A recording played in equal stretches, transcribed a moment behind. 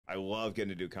I love getting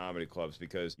to do comedy clubs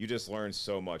because you just learn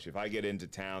so much. If I get into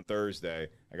town Thursday,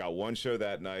 I got one show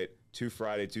that night, 2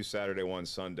 Friday, 2 Saturday, 1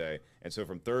 Sunday. And so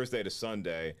from Thursday to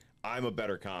Sunday, I'm a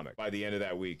better comic by the end of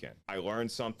that weekend. I learned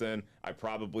something. I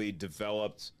probably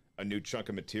developed a new chunk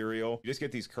of material. You just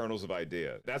get these kernels of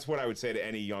idea. That's what I would say to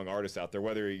any young artist out there,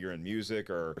 whether you're in music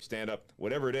or stand-up,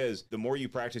 whatever it is, the more you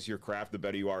practice your craft, the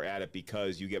better you are at it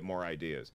because you get more ideas.